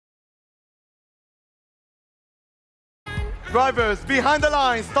Drivers behind the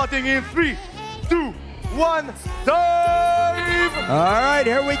line, starting in 3, 2, 1, dive! All right,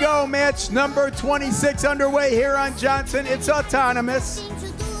 here we go. Match number 26 underway here on Johnson. It's autonomous.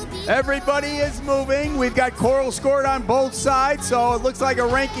 Everybody is moving. We've got coral scored on both sides, so it looks like a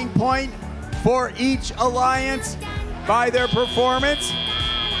ranking point for each alliance by their performance.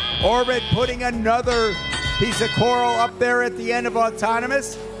 Orbit putting another piece of coral up there at the end of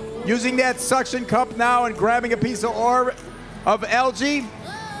autonomous. Using that suction cup now and grabbing a piece of algae,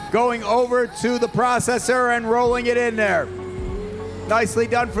 going over to the processor and rolling it in there. Nicely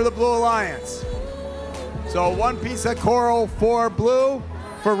done for the Blue Alliance. So one piece of coral for blue,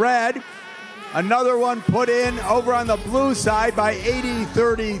 for red. Another one put in over on the blue side by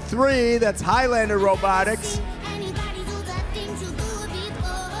 8033. That's Highlander Robotics.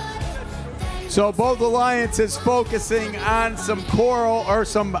 So both alliances focusing on some coral or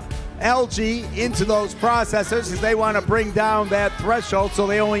some algae into those processors because they want to bring down that threshold, so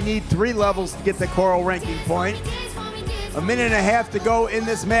they only need 3 levels to get the coral ranking point. A minute and a half to go in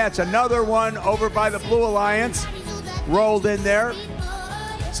this match. Another one over by the Blue Alliance rolled in there.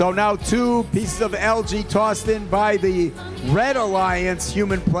 So now 2 pieces of algae tossed in by the Red Alliance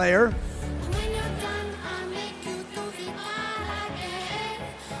human player.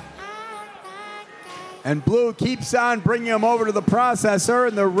 And blue keeps on bringing them over to the processor,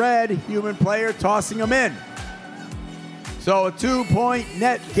 and the red human player tossing them in. So a 2-point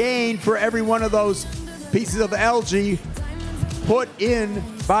net gain for every one of those pieces of algae put in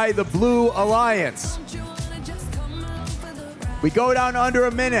by the Blue Alliance. We go down under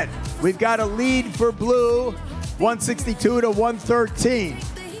a minute. We've got a lead for blue, 162 to 113.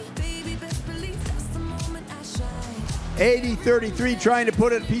 8033 trying to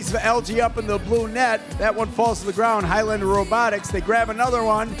put a piece of algae up in the blue net. That one falls to the ground. Highlander Robotics. They grab another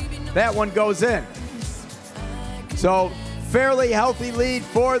one. That one goes in. So fairly healthy lead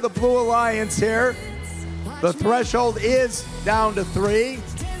for the Blue Alliance here. The threshold is down to 3.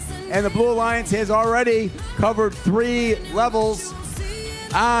 And the Blue Alliance has already covered 3 levels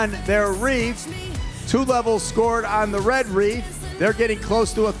on their reef. 2 levels scored on the red reef. They're getting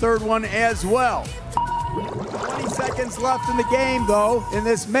close to a 3rd one as well. 20 seconds left in the game, though, in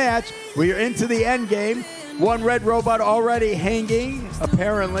this match. We are into the end game. 1 red robot already hanging,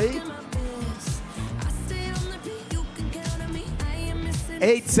 apparently.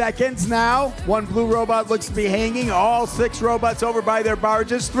 8 seconds now. 1 blue robot looks to be hanging. All 6 robots over by their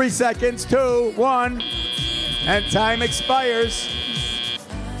barges. 3 seconds, 2, 1, and time expires.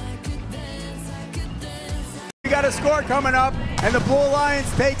 We got a score coming up, and the Blue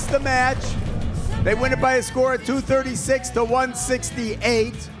Alliance takes the match. They win it by a score of 236 to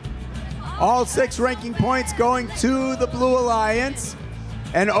 168. All 6 ranking points going to the Blue Alliance.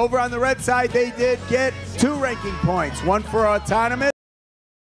 And over on the red side, they did get 2 ranking points. 1 for autonomous.